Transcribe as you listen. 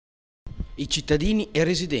I cittadini e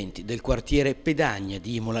residenti del quartiere Pedagna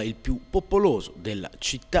di Imola, il più popoloso della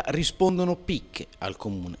città, rispondono picche al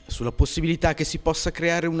Comune sulla possibilità che si possa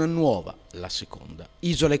creare una nuova, la seconda,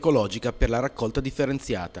 isola ecologica per la raccolta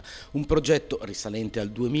differenziata, un progetto risalente al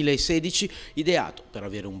 2016 ideato per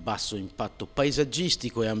avere un basso impatto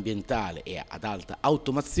paesaggistico e ambientale e ad alta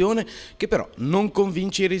automazione, che però non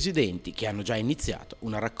convince i residenti che hanno già iniziato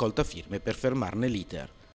una raccolta firme per fermarne l'iter.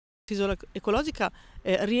 L'isola ecologica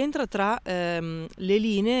rientra tra le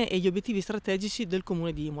linee e gli obiettivi strategici del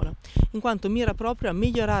Comune di Imola, in quanto mira proprio a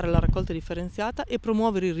migliorare la raccolta differenziata e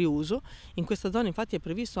promuovere il riuso. In questa zona infatti è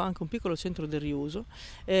previsto anche un piccolo centro del riuso,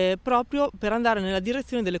 proprio per andare nella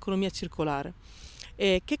direzione dell'economia circolare.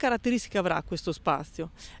 Che caratteristiche avrà questo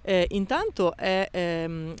spazio? Intanto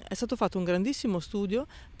è stato fatto un grandissimo studio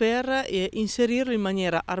per inserirlo in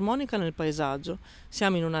maniera armonica nel paesaggio.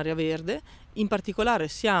 Siamo in un'area verde, in particolare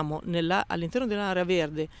siamo all'interno dell'area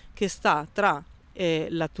verde che sta tra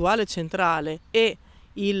l'attuale centrale e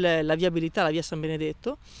la viabilità, la via San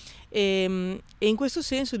Benedetto, e in questo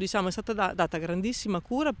senso, diciamo, è stata data grandissima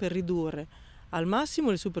cura per ridurre al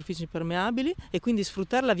massimo le superfici permeabili e quindi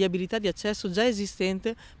sfruttare la viabilità di accesso già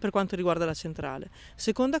esistente per quanto riguarda la centrale.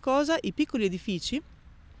 Seconda cosa, i piccoli edifici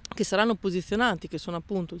che saranno posizionati, che sono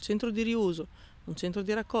appunto il centro di riuso, un centro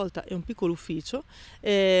di raccolta e un piccolo ufficio,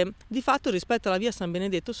 di fatto rispetto alla via San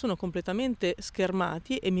Benedetto sono completamente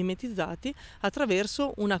schermati e mimetizzati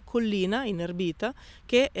attraverso una collina inerbita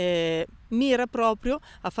che mira proprio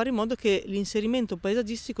a fare in modo che l'inserimento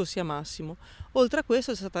paesaggistico sia massimo. Oltre a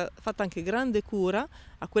questo è stata fatta anche grande cura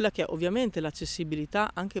a quella che è ovviamente l'accessibilità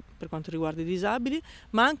anche per quanto riguarda i disabili,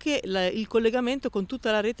 ma anche il collegamento con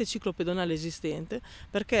tutta la rete ciclopedonale esistente,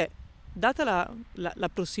 perché data la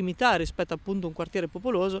prossimità rispetto appunto a un quartiere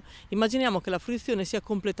popoloso, immaginiamo che la fruizione sia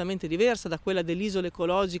completamente diversa da quella dell'isola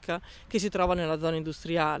ecologica che si trova nella zona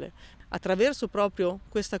industriale. Attraverso proprio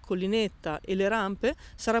questa collinetta e le rampe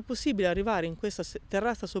sarà possibile arrivare in questa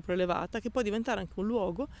terrazza sopraelevata che può diventare anche un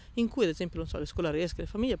luogo in cui, ad esempio, non so, le scolaresche, le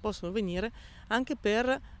famiglie possono venire anche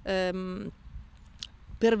per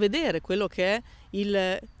vedere quello che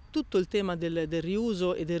è tutto il tema del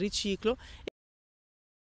riuso e del riciclo